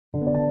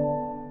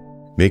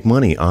Make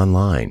money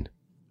online.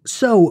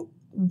 So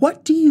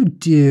what do you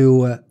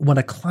do when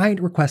a client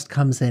request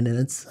comes in and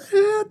it's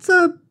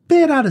a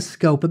bit out of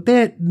scope, a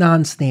bit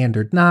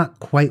non-standard, not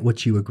quite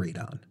what you agreed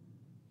on?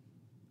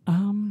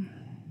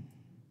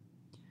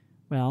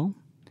 Well,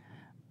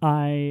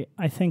 I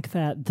think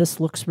that this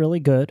looks really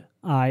good.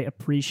 I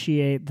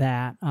appreciate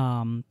that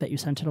that you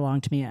sent it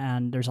along to me,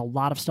 and there's a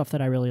lot of stuff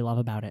that I really love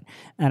about it.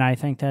 And I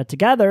think that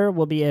together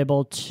we'll be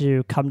able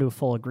to come to a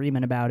full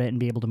agreement about it and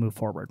be able to move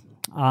forward.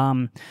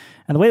 And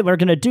the way we're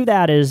going to do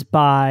that is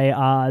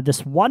by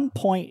this one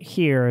point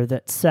here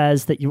that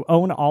says that you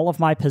own all of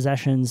my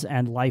possessions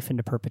and life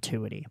into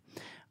perpetuity.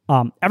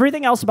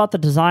 Everything else about the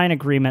design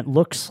agreement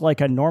looks like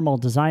a normal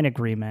design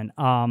agreement.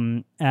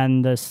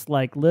 And this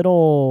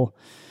little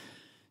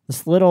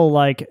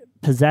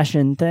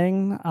possession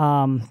thing,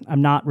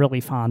 I'm not really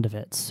fond of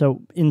it.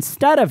 So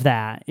instead of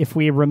that, if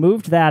we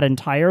removed that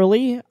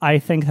entirely, I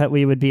think that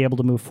we would be able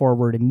to move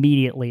forward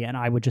immediately, and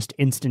I would just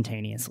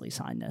instantaneously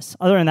sign this.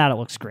 Other than that, it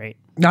looks great.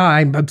 No,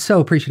 I'm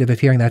so appreciative of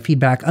hearing that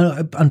feedback.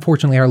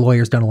 Unfortunately, our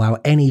lawyers don't allow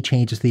any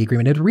changes to the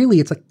agreement.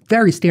 It's a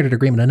very standard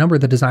agreement. A number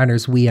of the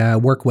designers we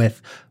work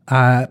with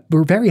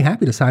were very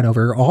happy to sign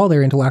over all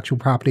their intellectual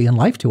property and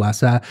life to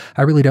us. I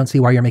really don't see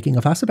why you're making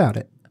a fuss about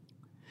it.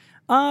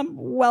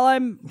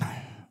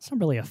 It's not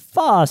really a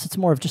fuss. It's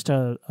more of just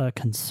a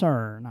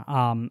concern.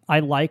 I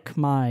like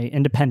my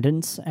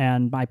independence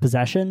and my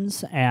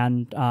possessions,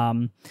 and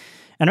I'm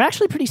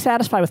actually pretty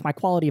satisfied with my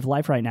quality of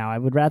life right now. I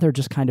would rather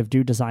just kind of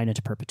do design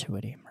into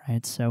perpetuity,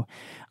 right? So,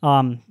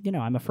 I'm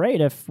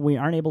afraid if we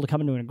aren't able to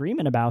come into an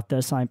agreement about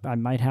this, I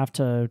might have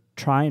to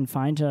try and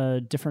find a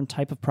different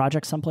type of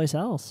project someplace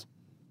else.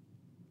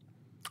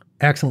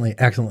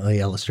 Excellently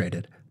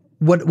illustrated.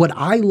 What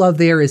I love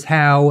there is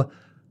how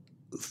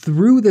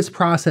through this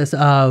process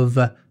of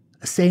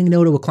saying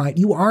no to a client,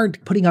 you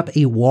aren't putting up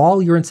a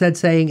wall. You're instead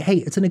saying, hey,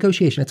 it's a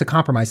negotiation, it's a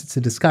compromise, it's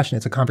a discussion,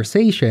 it's a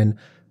conversation.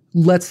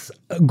 Let's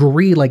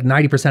agree like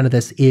 90% of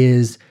this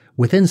is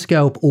within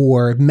scope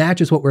or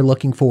matches what we're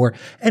looking for.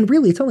 And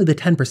really, it's only the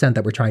 10%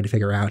 that we're trying to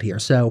figure out here.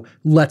 So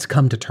let's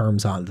come to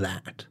terms on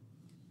that.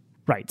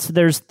 Right. So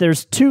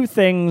there's two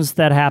things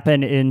that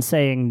happen in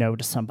saying no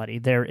to somebody.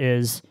 There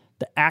is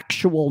the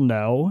actual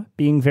no,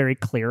 being very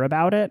clear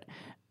about it.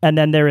 And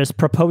then there is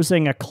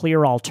proposing a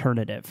clear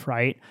alternative,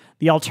 right?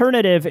 The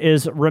alternative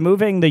is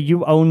removing the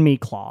you own me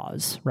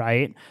clause,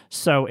 right?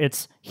 So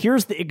it's,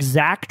 here's the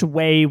exact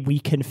way we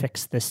can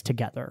fix this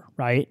together,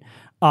 right?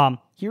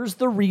 Here's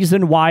the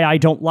reason why I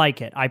don't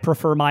like it. I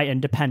prefer my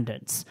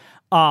independence.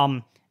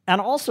 And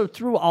also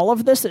through all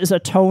of this is a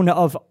tone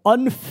of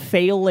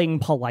unfailing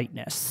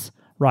politeness,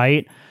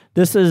 right?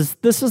 This is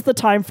the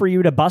time for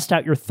you to bust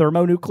out your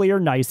thermonuclear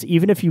nice,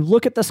 even if you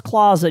look at this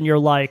clause and you're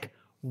like,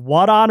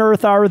 what on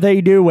earth are they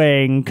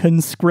doing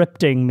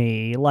conscripting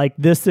me? Like,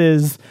 this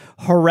is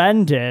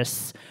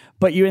horrendous.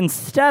 But you,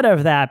 instead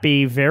of that,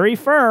 be very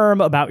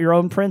firm about your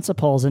own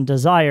principles and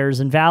desires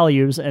and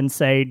values and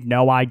say,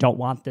 no, I don't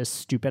want this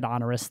stupid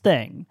onerous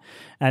thing.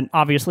 And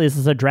obviously this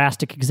is a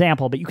drastic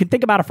example, but you can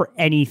think about it for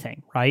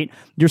anything, right?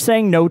 You're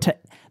saying no to,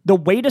 the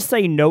way to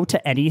say no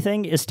to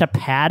anything is to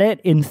pad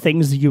it in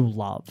things you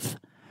love.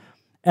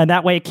 And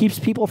that way it keeps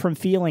people from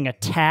feeling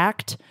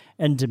attacked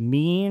and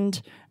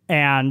demeaned,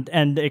 and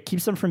it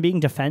keeps them from being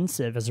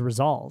defensive as a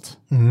result.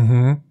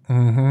 Yeah,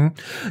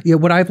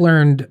 what I've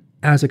learned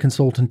as a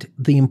consultant,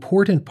 the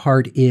important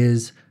part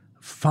is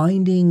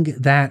finding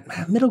that,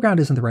 middle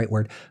ground isn't the right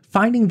word,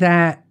 finding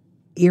that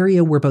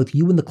area where both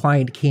you and the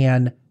client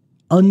can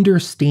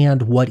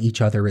understand what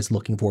each other is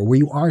looking for, where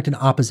you aren't in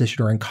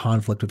opposition or in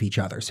conflict with each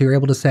other. So you're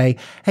able to say,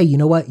 hey, you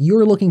know what?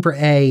 You're looking for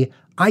A,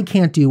 I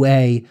can't do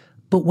A,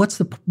 but what's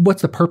the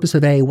purpose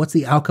of A? What's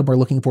the outcome we're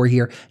looking for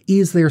here?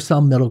 Is there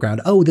some middle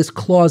ground? Oh, this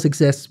clause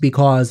exists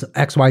because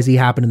XYZ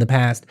happened in the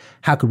past.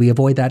 How could we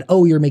avoid that?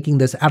 Oh, you're making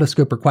this out of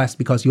scope request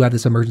because you have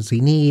this emergency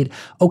need.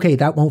 Okay,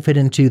 that won't fit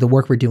into the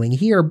work we're doing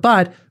here,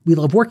 but we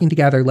love working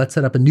together. Let's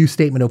set up a new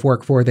statement of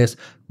work for this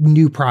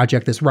new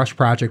project, this rush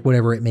project,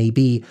 whatever it may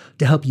be,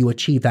 to help you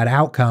achieve that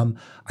outcome.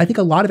 I think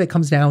a lot of it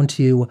comes down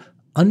to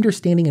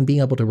understanding and being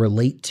able to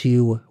relate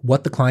to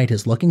what the client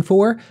is looking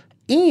for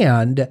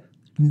and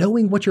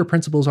knowing what your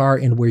principles are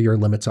and where your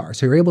limits are.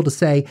 So you're able to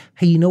say,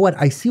 hey, you know what?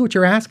 I see what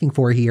you're asking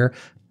for here.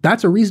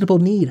 That's a reasonable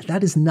need.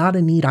 That is not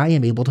a need I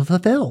am able to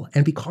fulfill.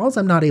 And because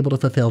I'm not able to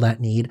fulfill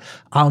that need,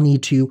 I'll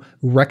need to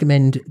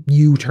recommend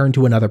you turn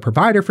to another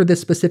provider for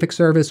this specific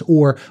service,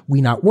 or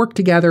we not work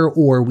together,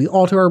 or we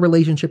alter our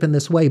relationship in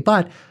this way.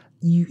 But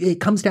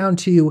it comes down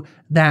to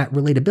that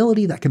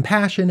relatability, that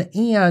compassion,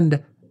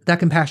 and that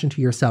compassion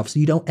to yourself. So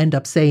you don't end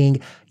up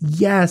saying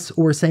yes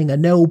or saying a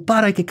no,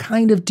 but I could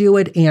kind of do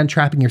it, and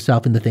trapping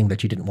yourself in the thing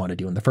that you didn't want to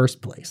do in the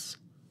first place.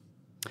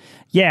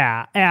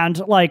 Yeah, and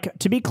like,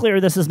 to be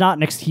clear, this is not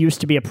an excuse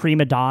to be a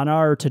prima donna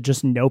or to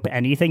just nope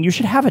anything. You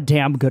should have a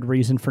damn good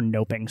reason for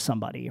noping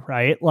somebody,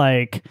 right?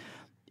 Like,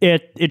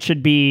 it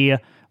should be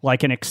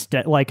like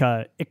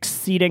a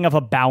exceeding of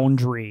a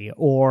boundary,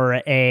 or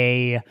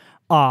a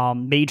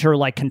major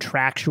like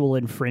contractual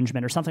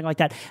infringement or something like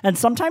that. And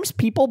sometimes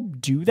people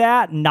do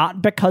that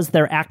not because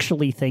they're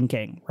actually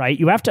thinking, right?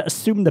 You have to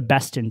assume the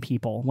best in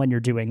people when you're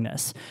doing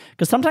this.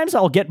 Because sometimes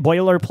I'll get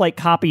boilerplate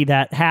copy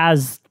that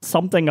has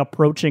something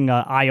approaching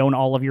a I own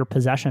all of your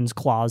possessions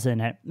clause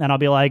in it. And I'll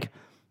be like,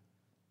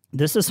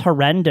 this is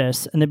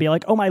horrendous. And they'd be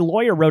like, oh, my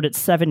lawyer wrote it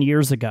 7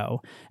 years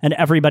ago and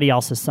everybody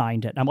else has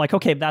signed it. And I'm like,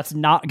 okay, that's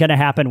not going to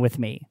happen with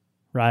me,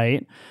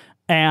 right?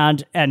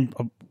 And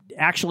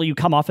actually, you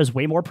come off as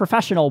way more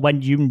professional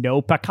when you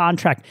nope a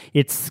contract.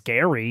 It's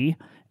scary.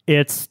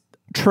 It's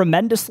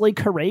tremendously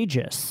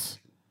courageous.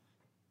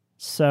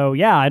 So,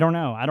 yeah, I don't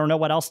know. I don't know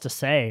what else to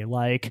say.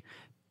 Like,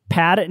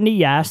 pat it in a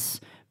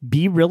yes,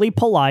 be really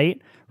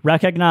polite,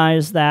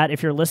 recognize that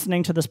if you're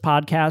listening to this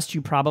podcast,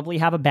 you probably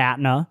have a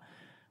BATNA,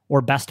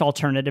 or best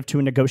alternative to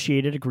a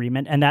negotiated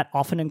agreement, and that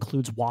often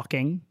includes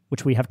walking,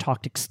 which we have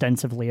talked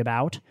extensively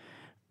about,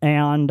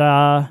 and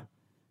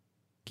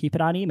keep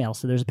it on email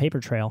so there's a paper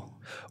trail.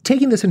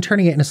 Taking this and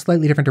turning it in a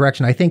slightly different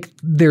direction, I think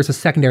there's a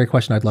secondary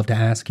question I'd love to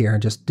ask here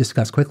and just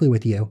discuss quickly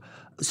with you.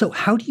 So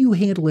how do you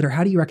handle it, or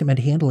how do you recommend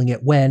handling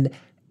it when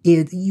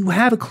you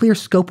have a clear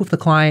scope of the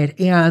client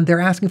and they're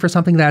asking for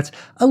something that's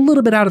a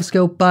little bit out of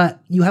scope,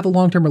 but you have a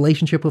long-term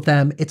relationship with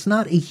them? It's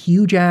not a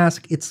huge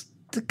ask. It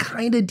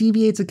kind of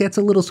deviates. It gets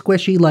a little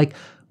squishy. Like,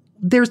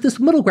 there's this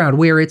middle ground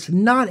where it's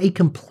not a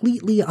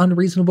completely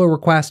unreasonable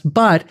request,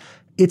 but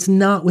it's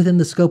not within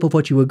the scope of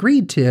what you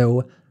agreed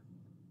to.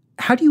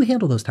 How do you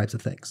handle those types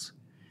of things?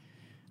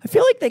 I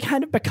feel like they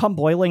kind of become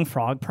boiling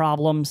frog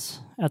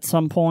problems at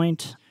some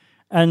point.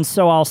 And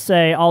so I'll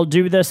say, I'll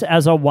do this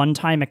as a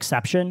one-time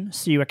exception.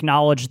 So you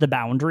acknowledge the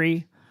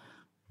boundary,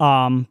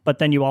 but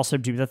then you also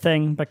do the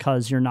thing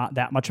because you're not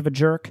that much of a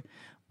jerk.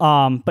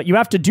 But you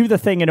have to do the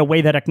thing in a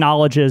way that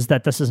acknowledges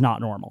that this is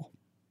not normal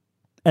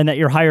and that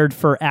you're hired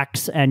for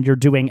X and you're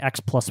doing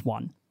X plus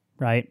 1,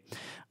 right?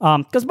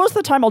 Because most of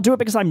the time I'll do it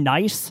because I'm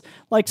nice.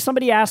 Like,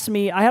 somebody asked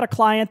me, I had a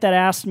client that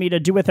asked me to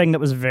do a thing that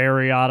was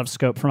very out of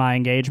scope for my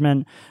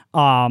engagement,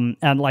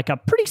 and like a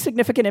pretty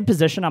significant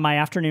imposition on my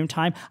afternoon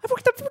time. I've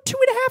worked there for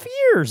 2.5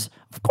 years.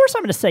 Of course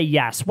I'm going to say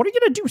yes. What are you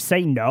going to do?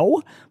 Say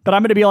no? But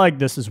I'm going to be like,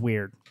 this is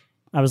weird.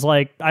 I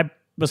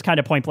was kind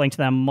of point blank to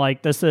them,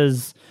 like, this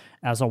is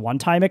as a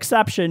one-time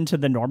exception to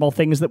the normal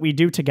things that we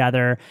do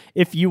together.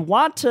 If you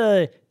want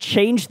to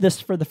change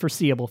this for the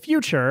foreseeable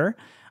future,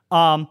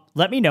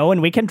 let me know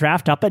and we can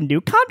draft up a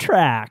new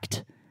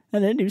contract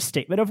and a new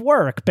statement of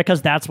work,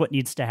 because that's what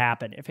needs to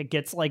happen. If it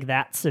gets like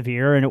that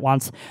severe and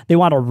they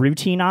want to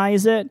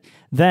routinize it,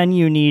 then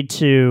you need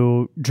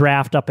to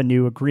draft up a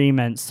new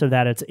agreement so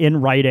that it's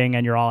in writing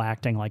and you're all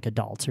acting like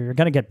adults, or you're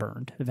going to get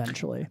burned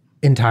eventually.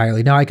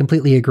 Entirely. No, I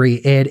completely agree.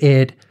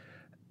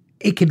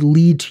 It could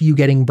lead to you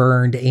getting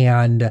burned,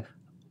 and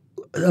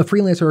a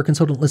freelancer or a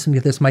consultant listening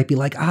to this might be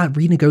like,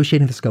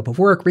 renegotiating the scope of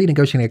work,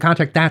 renegotiating a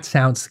contract, that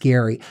sounds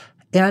scary.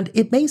 And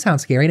it may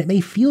sound scary and it may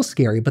feel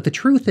scary, but the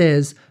truth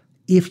is,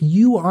 if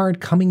you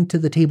aren't coming to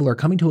the table or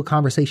coming to a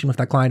conversation with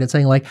that client and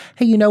saying like,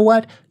 hey, you know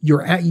what?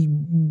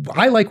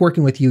 I like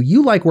working with you.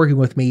 You like working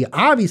with me.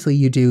 Obviously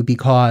you do,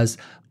 because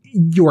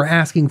you're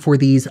asking for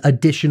these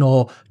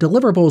additional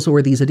deliverables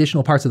or these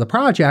additional parts of the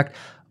project.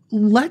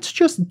 Let's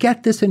just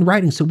get this in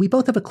writing so we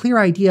both have a clear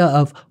idea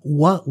of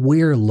what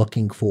we're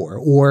looking for,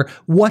 or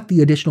what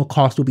the additional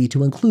cost will be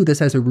to include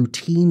this as a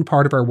routine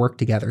part of our work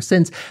together.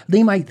 Since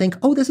they might think,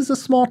 oh, this is a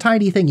small,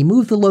 tiny thing. You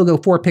move the logo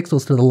 4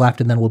 pixels to the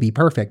left and then we'll be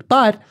perfect.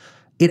 But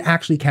it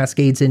actually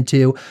cascades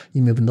into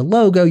you moving the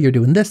logo, you're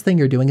doing this thing,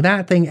 you're doing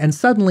that thing, and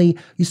suddenly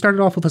you started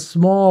off with a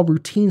small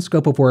routine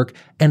scope of work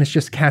and it's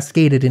just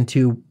cascaded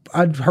into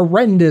a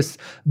horrendous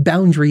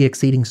boundary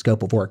exceeding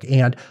scope of work.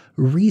 And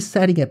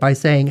resetting it by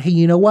saying, hey,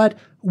 you know what?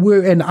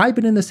 And I've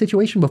been in this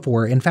situation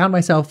before and found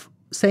myself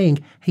saying,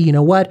 hey, you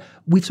know what?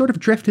 We've sort of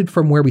drifted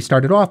from where we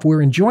started off.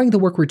 We're enjoying the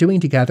work we're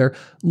doing together.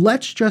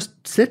 Let's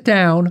just sit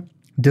down,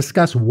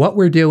 discuss what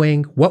we're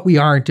doing, what we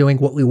aren't doing,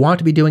 what we want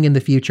to be doing in the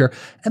future,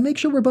 and make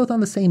sure we're both on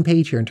the same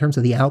page here in terms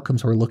of the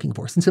outcomes we're looking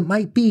for. Since it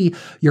might be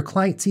your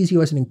client sees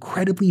you as an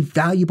incredibly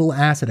valuable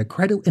asset,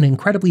 an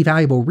incredibly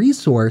valuable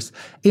resource,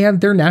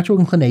 and their natural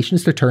inclination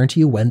is to turn to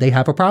you when they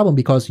have a problem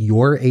because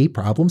you're a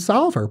problem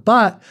solver.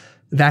 But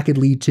that could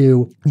lead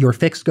to your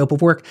fixed scope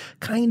of work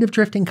kind of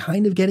drifting,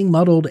 kind of getting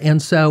muddled.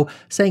 And so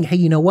saying, hey,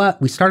 you know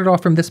what? We started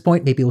off from this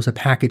point. Maybe it was a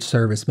package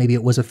service. Maybe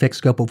it was a fixed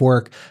scope of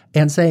work.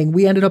 And saying,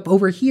 we ended up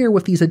over here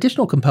with these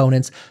additional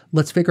components.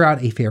 Let's figure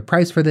out a fair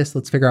price for this.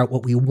 Let's figure out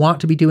what we want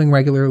to be doing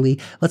regularly.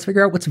 Let's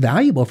figure out what's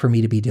valuable for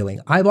me to be doing.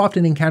 I've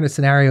often encountered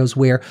scenarios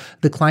where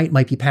the client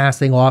might be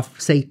passing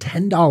off, say,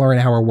 $10 an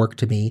hour work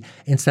to me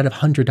instead of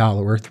 $100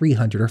 or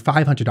 $300 or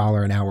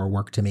 $500 an hour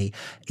work to me,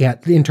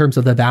 in terms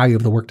of the value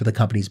of the work to the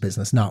company's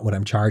business, not what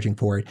I'm charging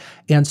for it.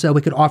 And so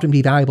it could often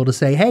be valuable to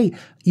say, hey,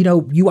 you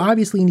know, you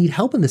obviously need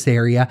help in this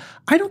area.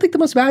 I don't think the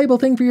most valuable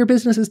thing for your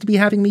business is to be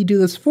having me do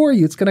this for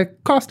you. It's going to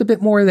cost a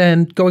bit more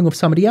than going with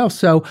somebody else.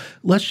 So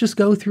let's just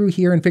go through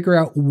here and figure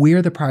out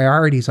where the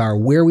priorities are,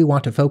 where we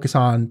want to focus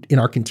on in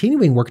our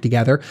continuing work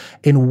together,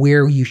 and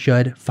where you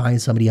should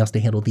find somebody else to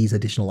handle these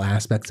additional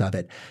aspects of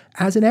it.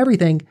 As in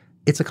everything,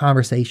 it's a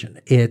conversation.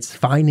 It's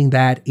finding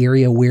that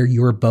area where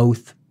you're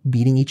both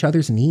meeting each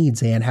other's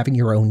needs and having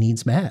your own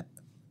needs met.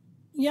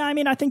 Yeah, I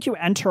mean, I think you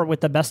enter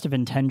with the best of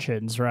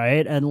intentions,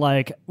 right? And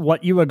like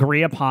what you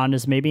agree upon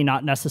is maybe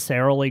not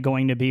necessarily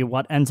going to be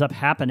what ends up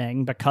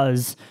happening,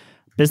 because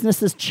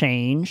businesses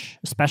change,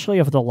 especially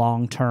over the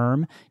long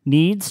term.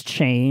 Needs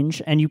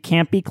change, and you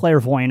can't be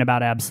clairvoyant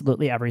about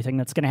absolutely everything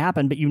that's going to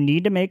happen, but you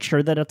need to make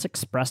sure that it's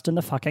expressed in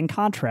the fucking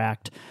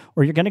contract,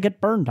 or you're going to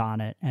get burned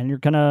on it, and you're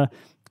going to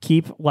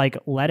keep like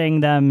letting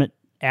them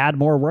add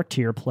more work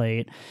to your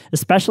plate,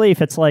 especially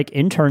if it's like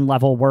intern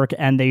level work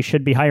and they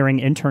should be hiring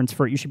interns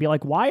for it. You should be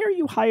like, why are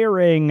you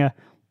hiring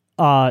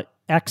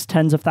X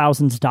tens of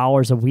thousands of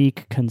dollars a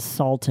week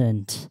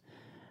consultant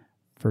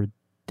for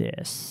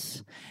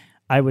this?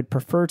 I would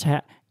prefer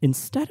to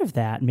instead of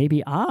that,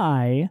 maybe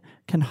I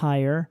can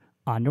hire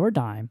on your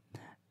dime.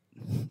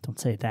 Don't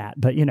say that,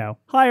 but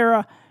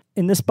hire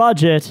in this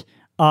budget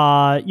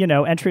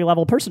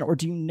entry-level person. Or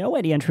do you know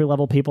any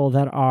entry-level people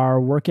that are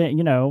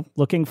working,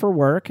 looking for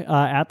work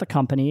at the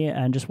company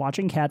and just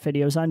watching cat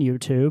videos on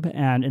YouTube?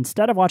 And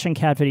instead of watching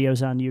cat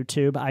videos on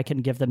YouTube, I can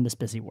give them this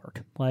busy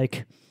work.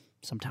 Like,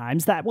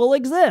 sometimes that will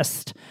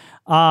exist.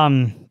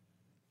 And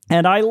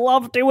I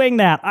love doing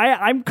that.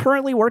 I'm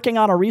currently working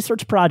on a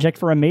research project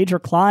for a major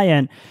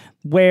client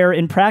where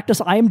in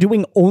practice, I am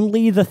doing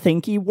only the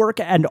thinky work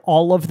and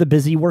all of the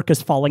busy work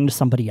is falling to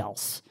somebody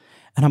else.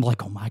 And I'm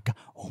like, oh my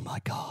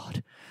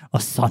God, a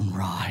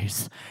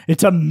sunrise.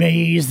 It's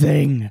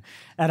amazing.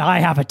 And I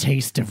have a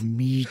taste of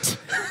meat.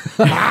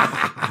 And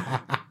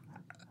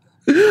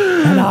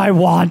I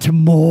want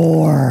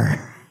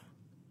more.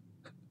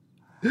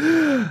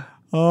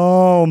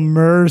 Oh,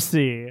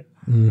 mercy.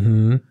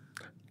 Mm-hmm.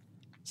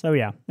 So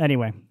yeah,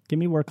 anyway, give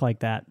me work like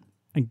that.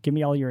 And give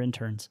me all your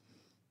interns.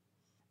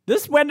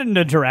 This went in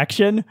a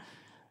direction.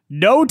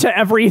 No to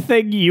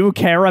everything you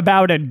care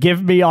about and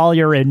give me all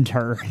your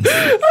interns.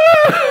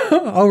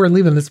 Oh, we're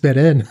leaving this bit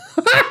in.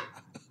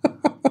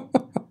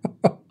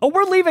 Oh,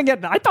 we're leaving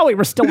it. I thought we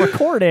were still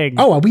recording.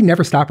 Oh, we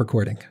never stop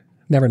recording.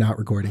 Never not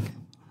recording.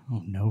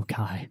 Oh, no,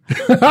 Kai.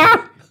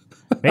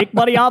 Make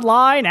money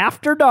online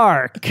after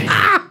dark.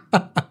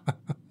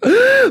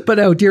 But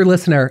no, dear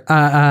listener,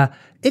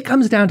 it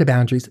comes down to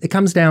boundaries. It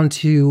comes down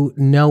to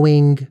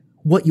knowing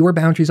what your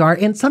boundaries are.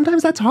 And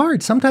sometimes that's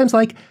hard. Sometimes,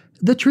 like,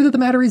 the truth of the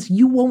matter is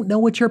you won't know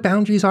what your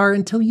boundaries are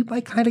until you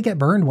might kind of get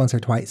burned once or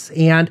twice.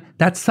 And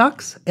that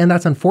sucks. And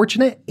that's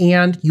unfortunate.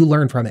 And you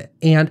learn from it.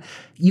 And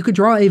you could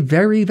draw a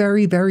very,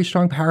 very, very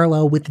strong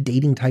parallel with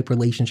dating type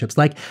relationships.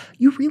 Like,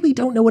 you really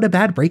don't know what a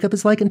bad breakup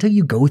is like until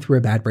you go through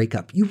a bad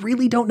breakup. You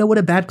really don't know what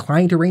a bad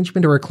client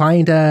arrangement or a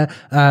client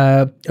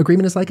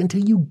agreement is like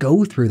until you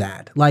go through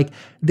that. Like,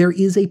 there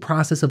is a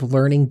process of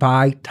learning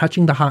by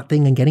touching the hot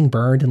thing and getting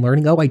burned and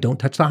learning, oh, I don't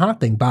touch the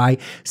hot thing, by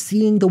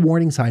seeing the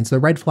warning signs, the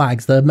red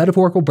flags, the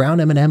metaphorical brown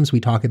M&Ms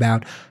we talk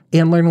about,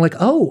 and learning like,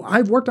 oh,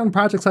 I've worked on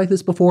projects like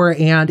this before,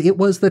 and it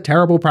was the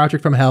terrible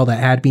project from hell that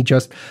had me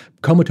just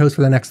comatose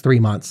for the next 3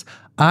 months.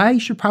 I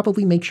should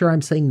probably make sure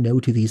I'm saying no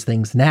to these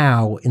things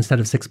now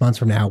instead of 6 months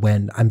from now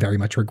when I'm very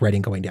much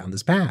regretting going down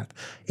this path.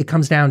 It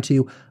comes down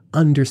to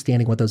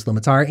understanding what those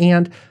limits are,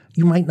 and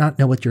you might not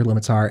know what your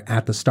limits are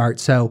at the start.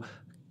 So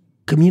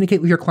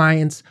communicate with your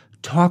clients,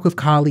 talk with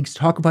colleagues,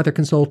 talk with other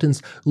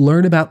consultants,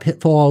 learn about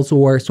pitfalls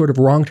or sort of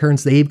wrong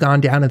turns they've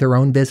gone down in their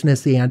own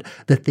business and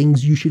the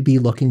things you should be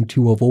looking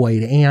to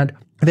avoid. And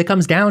if it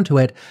comes down to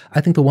it,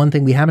 I think the one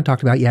thing we haven't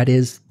talked about yet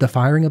is the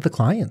firing of the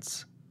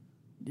clients.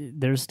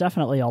 There's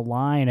definitely a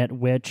line at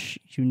which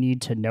you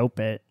need to nope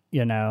it,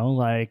 and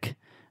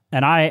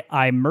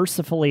I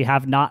mercifully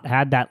have not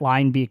had that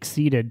line be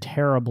exceeded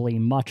terribly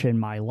much in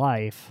my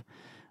life.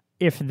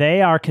 If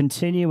they are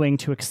continuing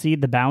to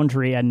exceed the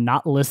boundary and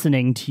not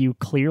listening to you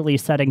clearly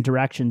setting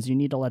directions, you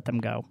need to let them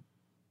go.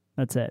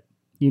 That's it.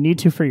 You need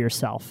to for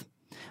yourself.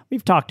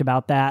 We've talked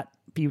about that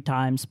a few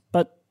times,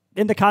 but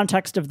in the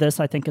context of this,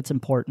 I think it's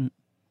important.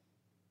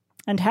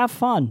 And have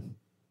fun.